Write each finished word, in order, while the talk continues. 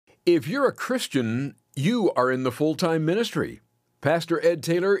If you're a Christian, you are in the full-time ministry. Pastor Ed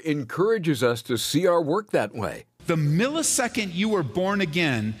Taylor encourages us to see our work that way. The millisecond you were born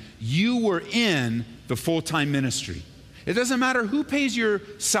again, you were in the full-time ministry. It doesn't matter who pays your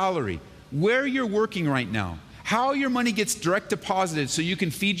salary, where you're working right now, how your money gets direct deposited so you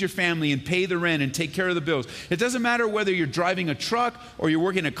can feed your family and pay the rent and take care of the bills. It doesn't matter whether you're driving a truck or you're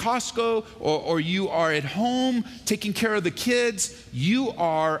working at Costco or you are at home taking care of the kids.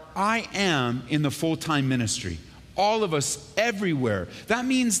 I am in the full-time ministry. All of us, everywhere. That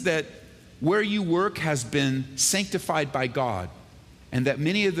means that where you work has been sanctified by God, and that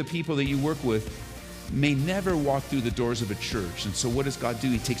many of the people that you work with may never walk through the doors of a church. And so what does God do?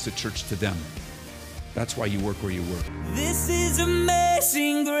 He takes the church to them. That's why you work where you work. This is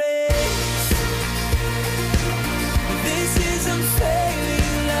amazing grace. This is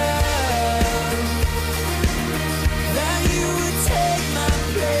unfailing love. That you would take my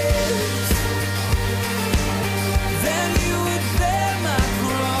place. Then you would bear my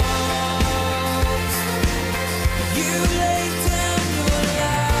cross. You laid down your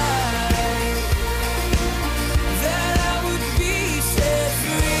life. That I would be set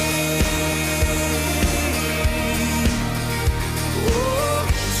free.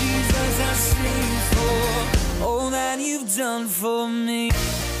 Done for me.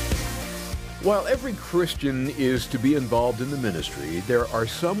 While every Christian is to be involved in the ministry, there are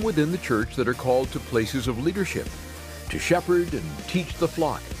some within the church that are called to places of leadership, to shepherd and teach the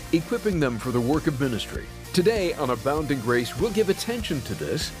flock, equipping them for the work of ministry. Today on Abounding Grace, we'll give attention to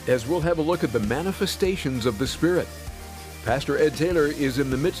this as we'll have a look at the manifestations of the Spirit. Pastor Ed Taylor is in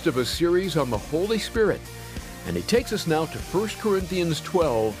the midst of a series on the Holy Spirit, and he takes us now to 1 Corinthians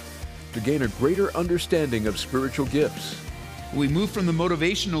 12 to gain a greater understanding of spiritual gifts. We move from the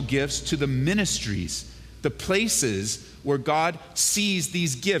motivational gifts to the ministries, the places where God sees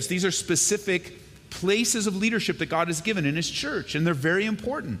these gifts. These are specific places of leadership that God has given in His church, and they're very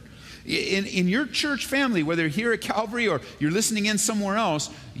important. In your church family, whether here at Calvary or you're listening in somewhere else,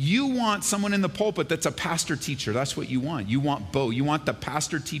 you want someone in the pulpit that's a pastor-teacher. That's what you want. You want both. You want the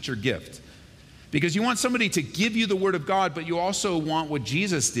pastor-teacher gift. Because you want somebody to give you the Word of God, but you also want what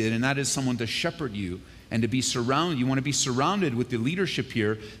Jesus did, and that is someone to shepherd you and to be surrounded. You want to be surrounded with the leadership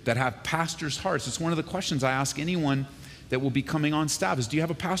here that have pastors' hearts. It's one of the questions I ask anyone that will be coming on staff is, do you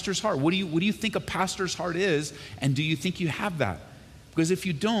have a pastor's heart? What do you think a pastor's heart is, and do you think you have that? Because if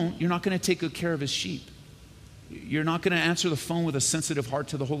you don't, you're not going to take good care of His sheep. You're not going to answer the phone with a sensitive heart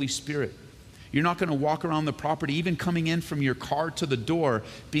to the Holy Spirit. You're not going to walk around the property, even coming in from your car to the door,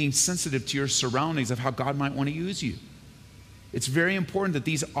 being sensitive to your surroundings of how God might want to use you. It's very important that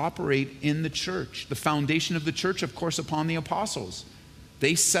these operate in the church. The foundation of the church, of course, upon the apostles.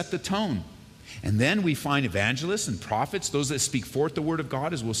 They set the tone. And then we find evangelists and prophets, those that speak forth the word of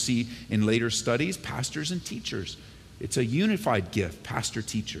God, as we'll see in later studies, pastors and teachers. It's a unified gift,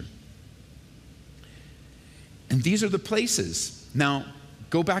 pastor-teacher. And these are the places. Now,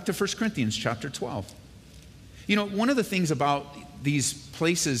 go back to 1 Corinthians chapter 12. You know, one of the things about these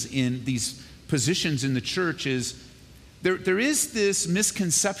places in these positions in the church is there is this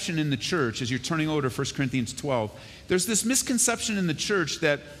misconception in the church, as you're turning over to 1 Corinthians 12, there's this misconception in the church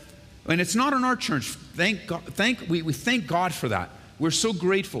that, and it's not in our church, thank God, we thank God for that. We're so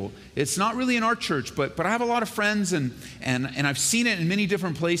grateful. It's not really in our church, but I have a lot of friends and I've seen it in many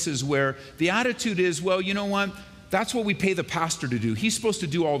different places where the attitude is, well, you know what? That's what we pay the pastor to do. He's supposed to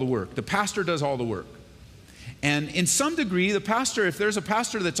do all the work. The pastor does all the work. And in some degree, the pastor, if there's a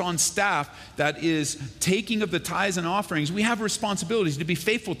pastor that's on staff that is taking of the tithes and offerings, we have responsibilities to be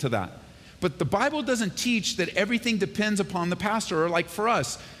faithful to that. But the Bible doesn't teach that everything depends upon the pastor. Or like for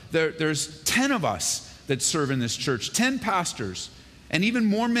us, there's 10 of us that serve in this church, 10 pastors, and even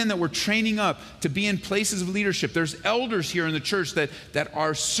more men that we're training up to be in places of leadership. There's elders here in the church that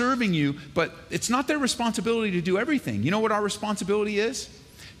are serving you, but it's not their responsibility to do everything. You know what our responsibility is?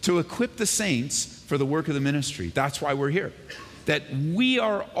 To equip the saints for the work of the ministry. That's why we're here. That we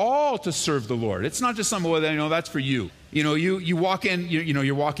are all to serve the Lord. It's not just some, well, you know, that's for you. You know, you walk in,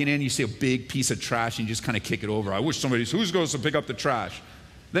 you're walking in, you see a big piece of trash and you just kind of kick it over. I wish who's goes to pick up the trash?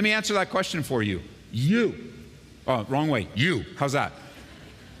 Let me answer that question for you. You. Oh, wrong way. You. How's that?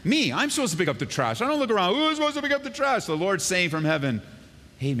 Me. I'm supposed to pick up the trash. I don't look around. Who's supposed to pick up the trash? The Lord's saying from heaven,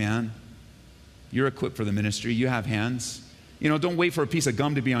 hey man, you're equipped for the ministry. You have hands. You know, don't wait for a piece of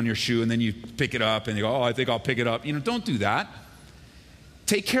gum to be on your shoe and then you pick it up and you go, oh, I think I'll pick it up. You know, don't do that.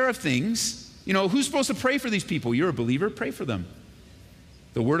 Take care of things. You know, who's supposed to pray for these people? You're a believer, pray for them.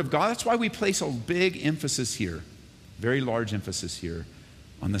 The Word of God, that's why we place a big emphasis here, very large emphasis here,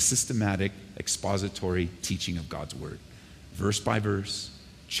 on the systematic expository teaching of God's Word. Verse by verse,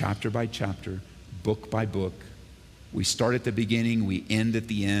 chapter by chapter, book by book. We start at the beginning, we end at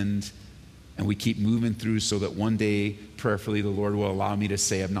the end, and we keep moving through so that one day, prayerfully, the Lord will allow me to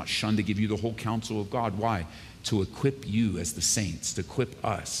say, I've not shunned to give you the whole counsel of God. Why? To equip you as the saints, to equip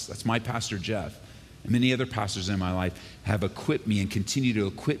us. That's my pastor, Jeff. And many other pastors in my life have equipped me and continue to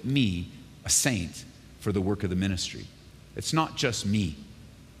equip me, a saint, for the work of the ministry. It's not just me.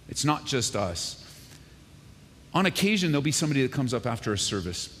 It's not just us. On occasion, there'll be somebody that comes up after a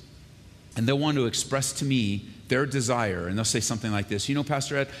service, and they'll want to express to me their desire, and they'll say something like this,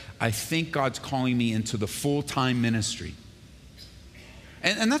 Pastor Ed, I think God's calling me into the full-time ministry.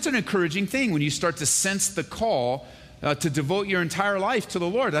 And that's an encouraging thing when you start to sense the call to devote your entire life to the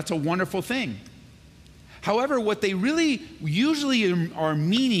Lord. That's a wonderful thing. However, what they really usually are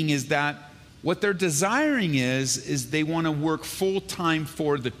meaning is that what they're desiring is they want to work full-time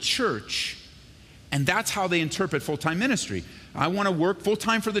for the church. And that's how they interpret full-time ministry. I want to work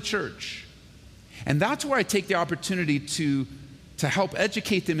full-time for the church. And that's where I take the opportunity to help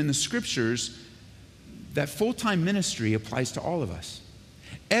educate them in the scriptures that full-time ministry applies to all of us.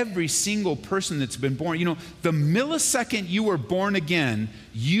 Every single person that's been born, the millisecond you were born again,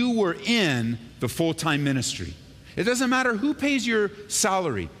 you were in the full-time ministry. It doesn't matter who pays your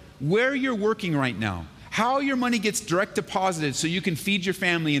salary, where you're working right now, how your money gets direct deposited so you can feed your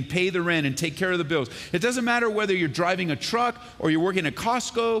family and pay the rent and take care of the bills. It doesn't matter whether you're driving a truck or you're working at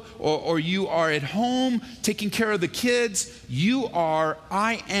Costco or you are at home taking care of the kids.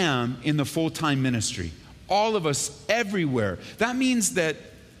 I am in the full-time ministry. All of us everywhere. That means that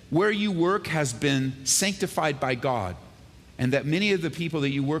where you work has been sanctified by God, and that many of the people that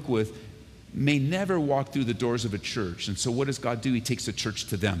you work with may never walk through the doors of a church. And so what does God do? He takes the church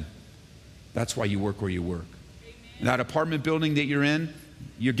to them. That's why you work where you work. Amen. That apartment building that you're in,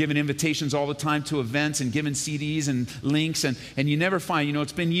 you're given invitations all the time to events and given CDs and links, and you never find,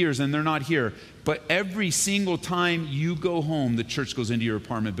 it's been years and they're not here. But every single time you go home, the church goes into your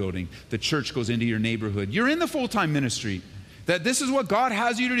apartment building. The church goes into your neighborhood. You're in the full-time ministry. That this is what God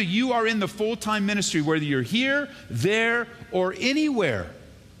has you to do. You are in the full-time ministry. Whether you're here, there, or anywhere,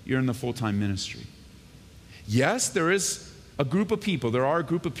 you're in the full-time ministry. Yes, there is a group of people. There are a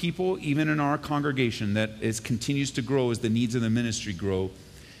group of people, even in our congregation, that continues to grow as the needs of the ministry grow,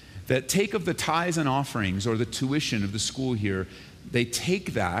 that take of the tithes and offerings or the tuition of the school here. They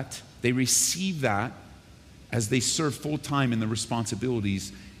take that, they receive that as they serve full-time in the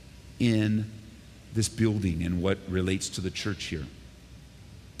responsibilities in this building and what relates to the church here.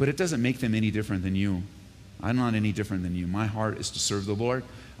 But it doesn't make them any different than you. I'm not any different than you. My heart is to serve the Lord.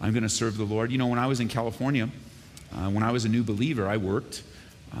 I'm going to serve the Lord. When I was in California, when I was a new believer, I worked.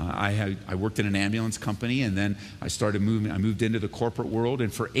 I worked in an ambulance company, and then I moved into the corporate world,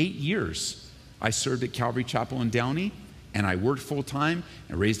 and for 8 years, I served at Calvary Chapel in Downey, and I worked full-time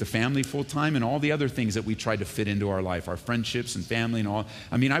and raised a family full-time and all the other things that we tried to fit into our life, our friendships and family and all.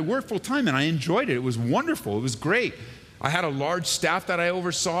 I worked full-time, and I enjoyed it. It was wonderful. It was great. I had a large staff that I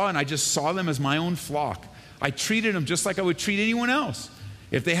oversaw, and I just saw them as my own flock. I treated them just like I would treat anyone else.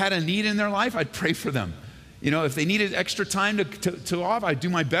 If they had a need in their life, I'd pray for them. If they needed extra time to off, I'd do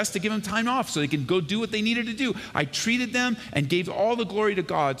my best to give them time off so they can go do what they needed to do. I treated them and gave all the glory to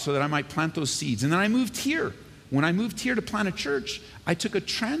God so that I might plant those seeds. And then I moved here. When I moved here to plant a church, I took a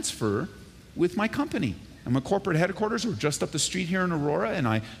transfer with my company. And my corporate headquarters were just up the street here in Aurora, and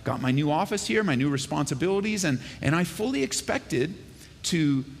I got my new office here, my new responsibilities, and I fully expected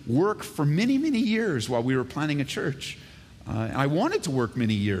to work for many, many years while we were planning a church. I wanted to work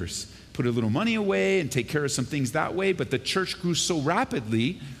many years, put a little money away and take care of some things that way, but the church grew so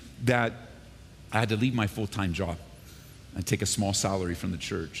rapidly that I had to leave my full-time job and take a small salary from the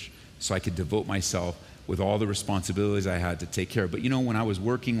church so I could devote myself with all the responsibilities I had to take care of. But when I was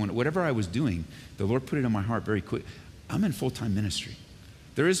working, whatever I was doing, the Lord put it in my heart very quick. I'm in full-time ministry.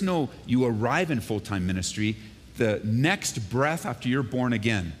 There is no, you arrive in full-time ministry, the next breath after you're born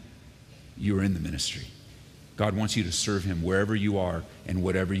again, you are in the ministry. God wants you to serve Him wherever you are and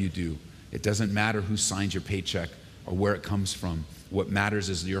whatever you do. It doesn't matter who signs your paycheck or where it comes from. What matters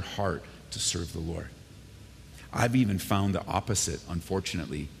is your heart to serve the Lord. I've even found the opposite,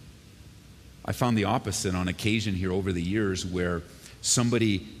 unfortunately. I found the opposite on occasion here over the years where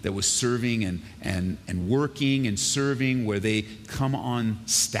somebody that was serving and working and serving, where they come on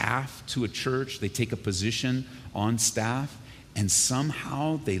staff to a church, they take a position on staff, and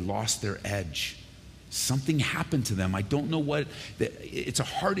somehow they lost their edge. Something happened to them. I don't know what. It's a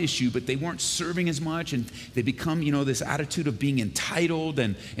heart issue, but they weren't serving as much, and they become, this attitude of being entitled,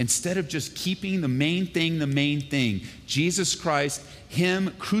 and instead of just keeping the main thing, Jesus Christ,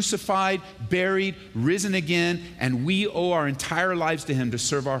 Him crucified, buried, risen again, and we owe our entire lives to Him to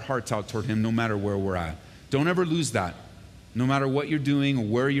serve our hearts out toward Him no matter where we're at. Don't ever lose that. No matter what you're doing or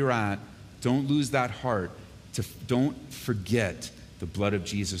where you're at, don't lose that heart. Don't forget the blood of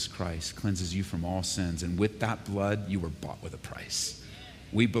Jesus Christ cleanses you from all sins. And with that blood, you were bought with a price.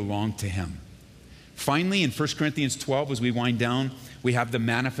 We belong to Him. Finally, in 1 Corinthians 12, as we wind down, we have the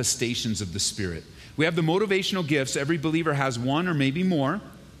manifestations of the Spirit. We have the motivational gifts. Every believer has one or maybe more.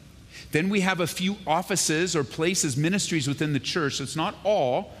 Then we have a few offices or places, ministries within the church. So it's not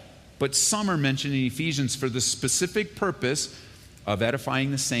all, but some are mentioned in Ephesians for the specific purpose of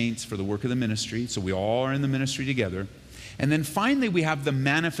edifying the saints for the work of the ministry. So we all are in the ministry together. And then finally, we have the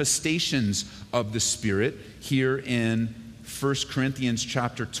manifestations of the Spirit here in 1 Corinthians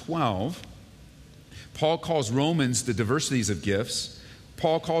chapter 12. Paul calls Romans the diversities of gifts.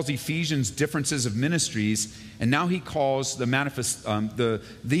 Paul calls Ephesians differences of ministries. And now he calls these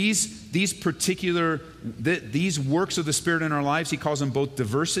works of the Spirit in our lives, he calls them both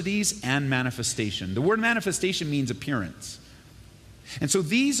diversities and manifestation. The word manifestation means appearance. And so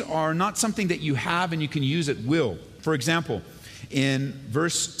these are not something that you have and you can use at will. For example, in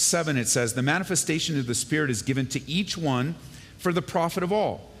verse 7 it says, the manifestation of the Spirit is given to each one for the profit of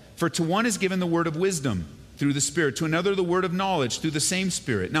all. For to one is given the word of wisdom through the Spirit, to another the word of knowledge through the same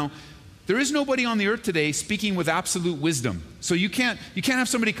Spirit. Now, there is nobody on the earth today speaking with absolute wisdom. So you can't have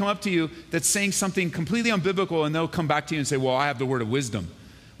somebody come up to you that's saying something completely unbiblical and they'll come back to you and say, well, I have the word of wisdom.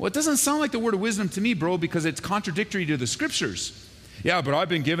 Well, it doesn't sound like the word of wisdom to me, bro, because it's contradictory to the scriptures. Yeah, but I've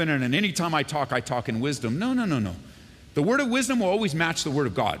been given it, and any time I talk in wisdom. No. The word of wisdom will always match the word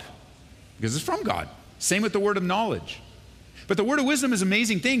of God because it's from God. Same with the word of knowledge. But the word of wisdom is an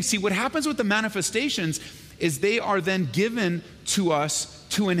amazing thing. See, what happens with the manifestations is they are then given to us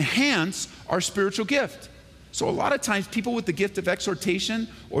to enhance our spiritual gift. So a lot of times people with the gift of exhortation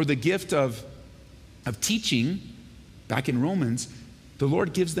or the gift of teaching, back in Romans, the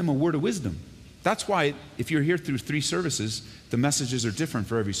Lord gives them a word of wisdom. That's why if you're here through 3 services, the messages are different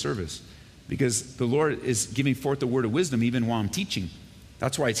for every service. Because the Lord is giving forth the word of wisdom even while I'm teaching.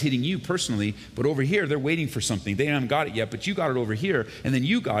 That's why it's hitting you personally. But over here, they're waiting for something. They haven't got it yet, but you got it over here. And then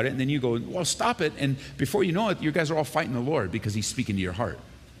you got it, and then you go, well, stop it. And before you know it, you guys are all fighting the Lord because He's speaking to your heart.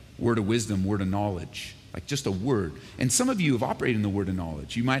 Word of wisdom, word of knowledge. Like just a word. And some of you have operated in the word of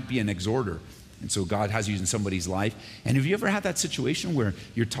knowledge. You might be an exhorter. And so God has you in somebody's life. And have you ever had that situation where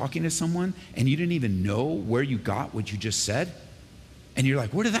you're talking to someone and you didn't even know where you got what you just said? And you're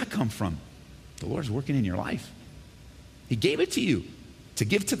like, where did that come from? The Lord's working in your life. He gave it to you to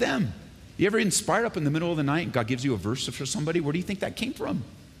give to them. You ever inspired up in the middle of the night and God gives you a verse for somebody? Where do you think that came from?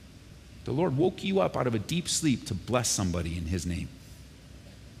 The Lord woke you up out of a deep sleep to bless somebody in His name.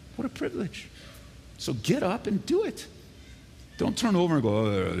 What a privilege. So get up and do it. Don't turn over and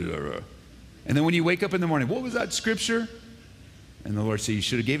go, and then when you wake up in the morning, what was that scripture? And the Lord said, you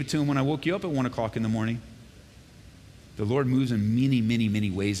should have gave it to Him when I woke you up at 1 o'clock in the morning. The Lord moves in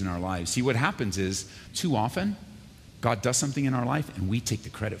many ways in our lives. See, what happens is, too often, God does something in our life and we take the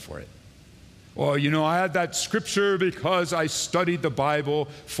credit for it. Well, I had that scripture because I studied the Bible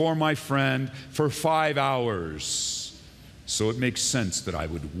for my friend for 5 hours. So it makes sense that I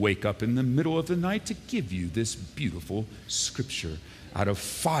would wake up in the middle of the night to give you this beautiful scripture. Out of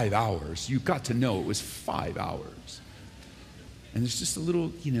 5 hours, you got to know it was 5 hours. And there's just a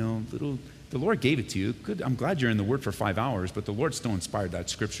little, the Lord gave it to you. Good, I'm glad you're in the Word for 5 hours, but the Lord still inspired that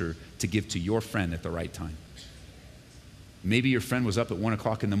scripture to give to your friend at the right time. Maybe your friend was up at 1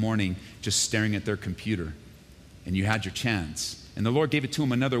 o'clock in the morning just staring at their computer, and you had your chance. And the Lord gave it to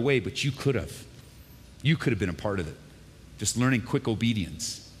him another way, but you could have. You could have been a part of it. Just learning quick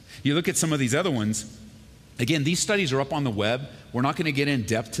obedience. You look at some of these other ones. Again, these studies are up on the web. We're not going to get in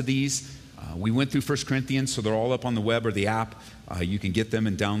depth to these. We went through 1 Corinthians, so they're all up on the web or the app. You can get them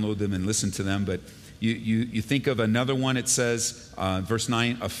and download them and listen to them. But you think of another one, it says, verse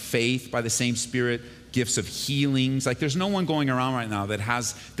 9, of faith by the same Spirit, gifts of healings. Like there's no one going around right now that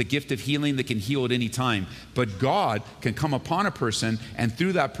has the gift of healing that can heal at any time. But God can come upon a person, and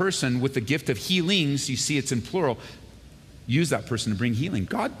through that person with the gift of healings, you see it's in plural, use that person to bring healing.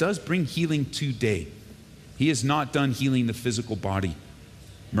 God does bring healing today. He has not done healing the physical body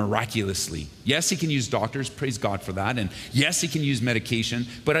miraculously. Yes, He can use doctors, praise God for that. And yes, He can use medication,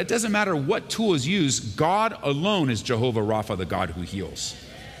 but it doesn't matter what tool is used. God alone is Jehovah Rapha, the God who heals.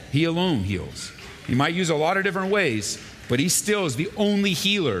 He alone heals. He might use a lot of different ways, But he still is the only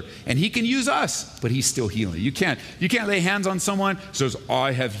healer. And he can use us, but he's still healing. You can't lay hands on someone who says,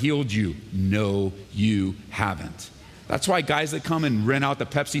 I have healed you. No, you haven't. That's why guys that come and rent out the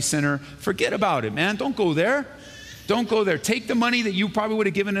Pepsi Center, forget about it, man. Don't go there. Don't go there. Take the money that you probably would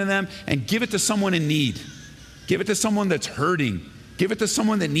have given to them and give it to someone in need. Give it to someone that's hurting. Give it to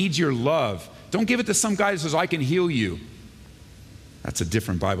someone that needs your love. Don't give it to some guy that says, I can heal you. That's a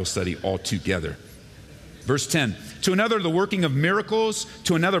different Bible study altogether. Verse 10, to another the working of miracles,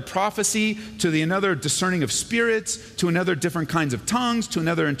 to another prophecy, to the another discerning of spirits, to another different kinds of tongues, to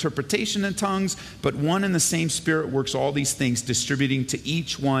another interpretation in tongues, but one and the same Spirit works all these things, distributing to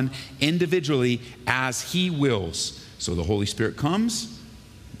each one individually as he wills. So the Holy Spirit comes,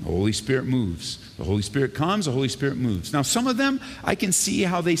 the Holy Spirit moves. The Holy Spirit comes, the Holy Spirit moves. Now, some of them, I can see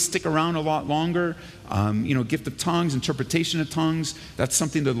how they stick around a lot longer. Gift of tongues, interpretation of tongues, that's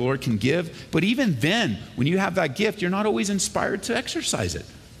something that the Lord can give. But even then, when you have that gift, you're not always inspired to exercise it.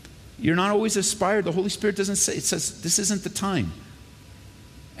 You're not always inspired. The Holy Spirit doesn't say, it says, this isn't the time.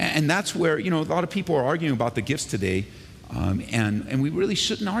 And that's where, a lot of people are arguing about the gifts today, and we really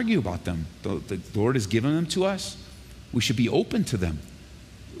shouldn't argue about them. The Lord has given them to us. We should be open to them.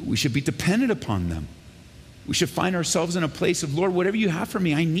 We should be dependent upon them. We should find ourselves in a place of, Lord, whatever you have for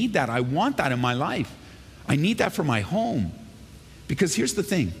me, I need that. I want that in my life. I need that for my home. Because here's the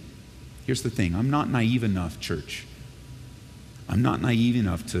thing. I'm not naive enough, church. I'm not naive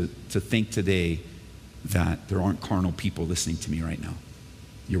enough to think today that there aren't carnal people listening to me right now.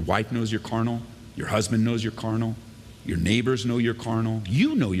 Your wife knows you're carnal. Your husband knows you're carnal. Your neighbors know you're carnal.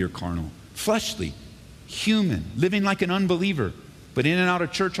 You know you're carnal. Fleshly. Human. Living like an unbeliever. But in and out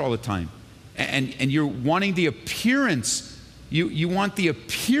of church all the time. And you're wanting the appearance. You want the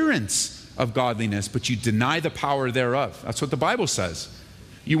appearance of godliness, but you deny the power thereof. That's what the Bible says.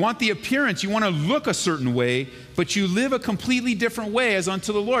 You want the appearance. You want to look a certain way, but you live a completely different way as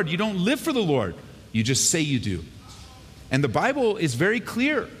unto the Lord. You don't live for the Lord. You just say you do. And the Bible is very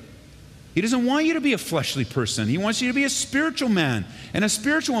clear. He doesn't want you to be a fleshly person. He wants you to be a spiritual man and a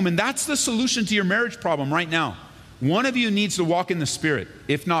spiritual woman. That's the solution to your marriage problem right now. One of you needs to walk in the Spirit,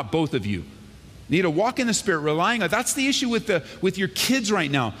 if not both of you. You need to walk in the Spirit, relying on. That's the issue with your kids right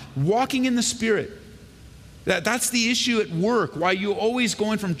now, walking in the Spirit. That's the issue at work, why you're always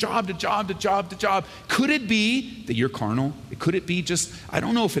going from job to job to job to job. Could it be that you're carnal? Could it be just, I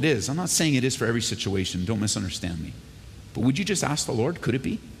don't know if it is. I'm not saying it is for every situation. Don't misunderstand me. But would you just ask the Lord, could it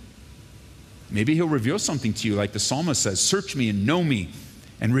be? Maybe he'll reveal something to you like the psalmist says, search me and know me.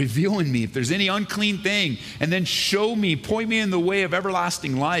 And reveal in me if there's any unclean thing, and then show me, point me in the way of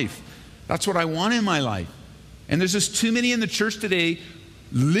everlasting life. That's what I want in my life. And there's just too many in the church today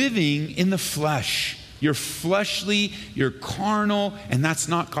living in the flesh. You're fleshly, you're carnal, and that's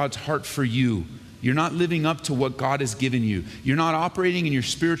not God's heart for you. You're not living up to what God has given you. You're not operating in your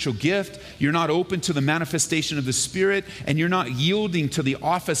spiritual gift. You're not open to the manifestation of the Spirit, and you're not yielding to the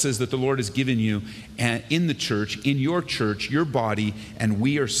offices that the Lord has given you in the church, in your church, your body, and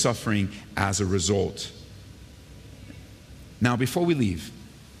we are suffering as a result. Now, before we leave,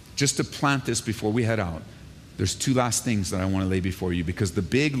 just to plant this before we head out, there's two last things that I want to lay before you, because the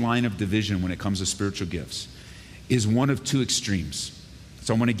big line of division when it comes to spiritual gifts is one of two extremes.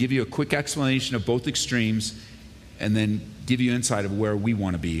 So I'm going to give you a quick explanation of both extremes and then give you insight of where we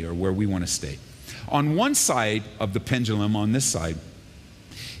want to be or where we want to stay. On one side of the pendulum, on this side,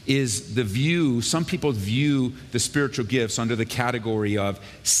 is the view, some people view the spiritual gifts under the category of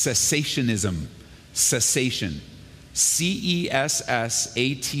cessationism. Cessation. C-E-S-S-A-T-I-O-N.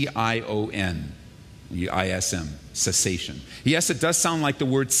 I-S-M. Cessation. Yes, it does sound like the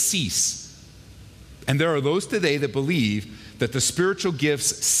word cease. And there are those today that believe that the spiritual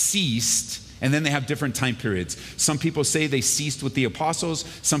gifts ceased, and then they have different time periods. Some people say they ceased with the apostles.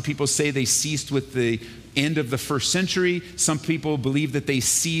 Some people say they ceased with the end of the first century. Some people believe that they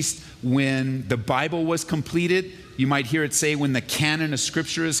ceased when the Bible was completed. You might hear it say when the canon of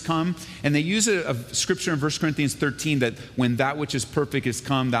Scripture has come. And they use a Scripture in 1 Corinthians 13 that when that which is perfect is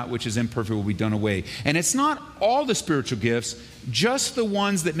come, that which is imperfect will be done away. And it's not all the spiritual gifts, just the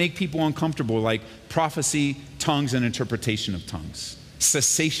ones that make people uncomfortable, like prophecy, tongues, and interpretation of tongues.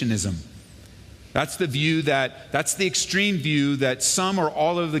 Cessationism. That's the extreme view that some or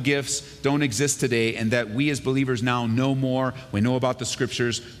all of the gifts don't exist today, and that we as believers now know more. We know about the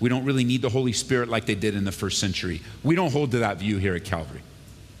Scriptures. We don't really need the Holy Spirit like they did in the first century. We don't hold to that view here at Calvary.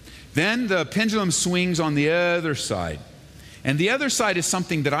 Then the pendulum swings on the other side. And the other side is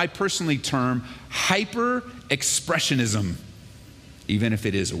something that I personally term hyper-expressionism. Even if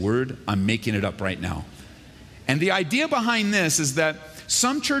it is a word, I'm making it up right now. And the idea behind this is that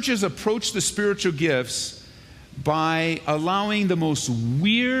some churches approach the spiritual gifts by allowing the most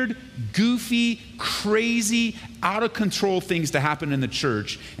weird, goofy, crazy, out of control things to happen in the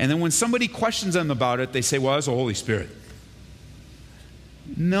church. And then when somebody questions them about it, they say, well, that's the Holy Spirit.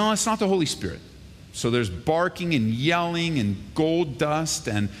 No, it's not the Holy Spirit. So there's barking and yelling and gold dust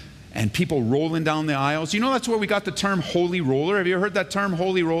and people rolling down the aisles. You know that's where we got the term holy roller. Have you ever heard that term,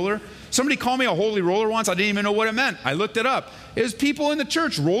 holy roller? Somebody called me a holy roller once. I didn't even know what it meant. I looked it up. It was people in the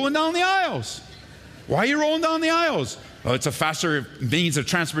church rolling down the aisles. Why are you rolling down the aisles? Oh, it's a faster means of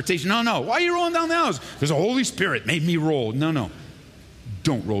transportation. No. Why are you rolling down the aisles? Because the Holy Spirit made me roll. No.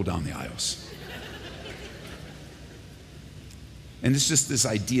 Don't roll down the aisles. And it's just this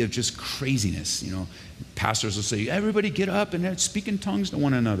idea of just craziness, you know. Pastors will say, everybody get up and speak in tongues to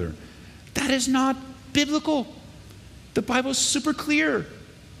one another. That is not biblical. The Bible is super clear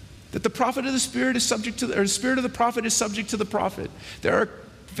that the prophet of the Spirit is subject to, or the spirit of the prophet is subject to the prophet. There are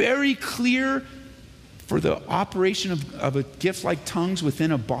very clear for the operation of a gift like tongues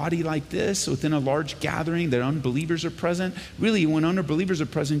within a body like this, within a large gathering that unbelievers are present. Really, when unbelievers are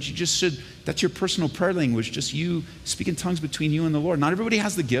present, you just should, that's your personal prayer language, just you speak in tongues between you and the Lord. Not everybody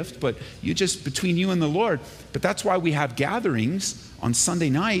has the gift, but you just between you and the Lord. But that's why we have gatherings on Sunday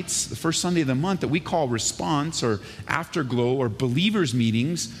nights, the first Sunday of the month, that we call response or afterglow or believers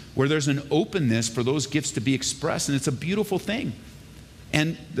meetings, where there's an openness for those gifts to be expressed, and it's a beautiful thing.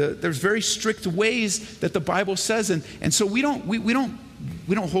 And there's very strict ways that the Bible says, and so we don't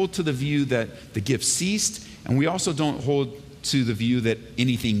hold to the view that the gift ceased, and we also don't hold to the view that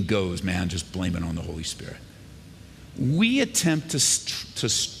anything goes, man, just blame it on the Holy Spirit. We attempt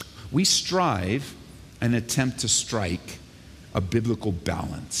we strive and attempt to strike a biblical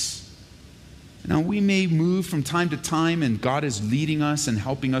balance. Now, we may move from time to time, and God is leading us and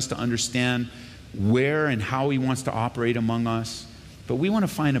helping us to understand where and how He wants to operate among us. But we want to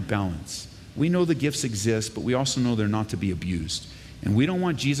find a balance. We know the gifts exist, but we also know they're not to be abused. And we don't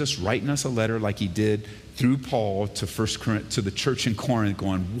want Jesus writing us a letter like He did through Paul to the church in Corinth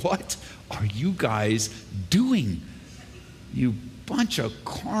going, what are you guys doing? You bunch of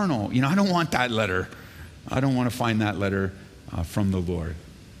carnal. I don't want that letter. I don't want to find that letter from the Lord.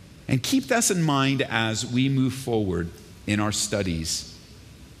 And keep this in mind as we move forward in our studies.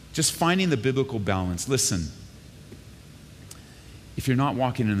 Just finding the biblical balance. Listen. If you're not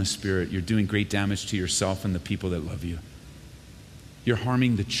walking in the Spirit, you're doing great damage to yourself and the people that love you. You're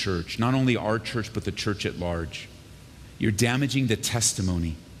harming the church, not only our church, but the church at large. You're damaging the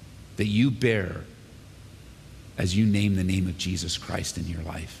testimony that you bear as you name the name of Jesus Christ in your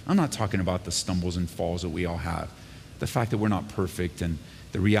life. I'm not talking about the stumbles and falls that we all have, the fact that we're not perfect, and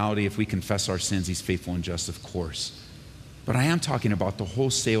the reality if we confess our sins, He's faithful and just, of course. But I am talking about the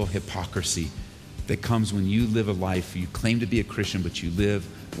wholesale hypocrisy that comes when you live a life, you claim to be a Christian, but you live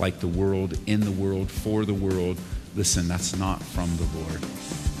like the world, in the world, for the world. Listen, that's not from the Lord.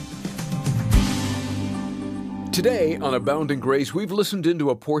 Today on Abounding Grace, we've listened into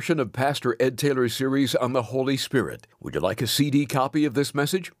a portion of Pastor Ed Taylor's series on the Holy Spirit. Would you like a CD copy of this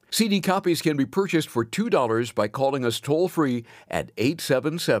message? CD copies can be purchased for $2 by calling us toll-free at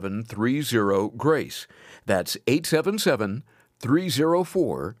 877-30-GRACE. That's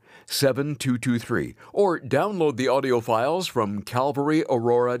 877-304-7223, or download the audio files from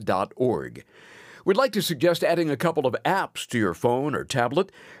calvaryaurora.org. We'd like to suggest adding a couple of apps to your phone or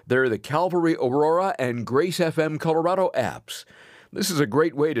tablet. They're the Calvary Aurora and Grace FM Colorado apps. This is a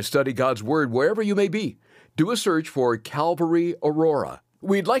great way to study God's Word wherever you may be. Do a search for Calvary Aurora.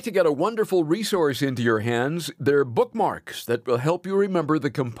 We'd like to get a wonderful resource into your hands. They're bookmarks that will help you remember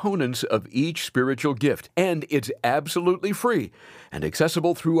the components of each spiritual gift. And it's absolutely free and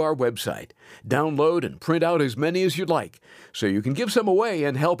accessible through our website. Download and print out as many as you'd like, so you can give some away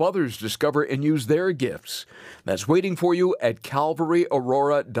and help others discover and use their gifts. That's waiting for you at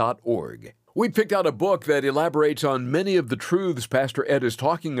calvaryaurora.org. We picked out a book that elaborates on many of the truths Pastor Ed is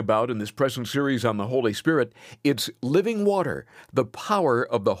talking about in this present series on the Holy Spirit. It's Living Water, the Power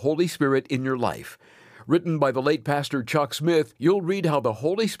of the Holy Spirit in Your Life. Written by the late Pastor Chuck Smith, you'll read how the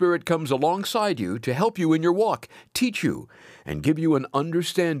Holy Spirit comes alongside you to help you in your walk, teach you, and give you an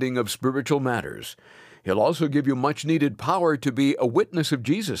understanding of spiritual matters. He'll also give you much-needed power to be a witness of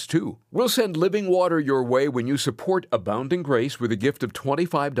Jesus, too. We'll send Living Water your way when you support Abounding Grace with a gift of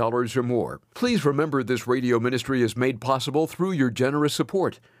 $25 or more. Please remember this radio ministry is made possible through your generous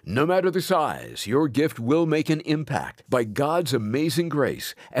support. No matter the size, your gift will make an impact by God's amazing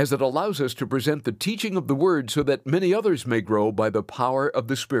grace as it allows us to present the teaching of the Word so that many others may grow by the power of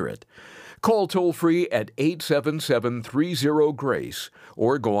the Spirit. Call toll-free at 877-30-GRACE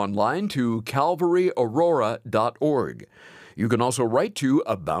or go online to calvaryaurora.org. You can also write to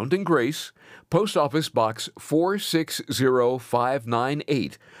Abounding Grace, Post Office Box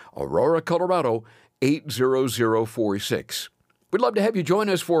 460598, Aurora, Colorado 80046. We'd love to have you join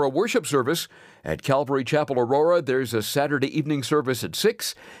us for a worship service at Calvary Chapel, Aurora. There's a Saturday evening service at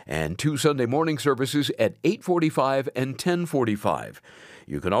 6 and 2 Sunday morning services at 8:45 and 10:45.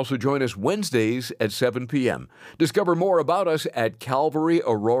 You can also join us Wednesdays at 7 p.m. Discover more about us at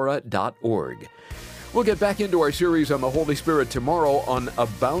calvaryaurora.org. We'll get back into our series on the Holy Spirit tomorrow on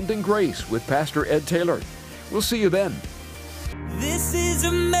Abounding Grace with Pastor Ed Taylor. We'll see you then. This is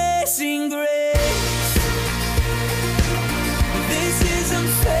amazing grace. This is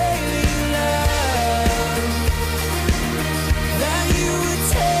unfailing love. That you would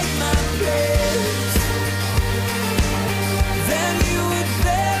take my place. That you would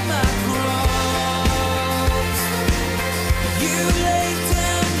bear my cross. You laid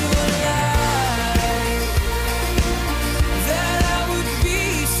down your life. That I would be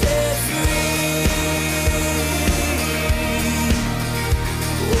set free.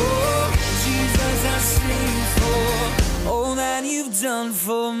 Oh, Jesus, I sing for all that you've done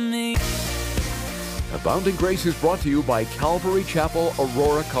for me. Abounding Grace is brought to you by Calvary Chapel,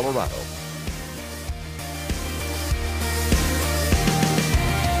 Aurora, Colorado.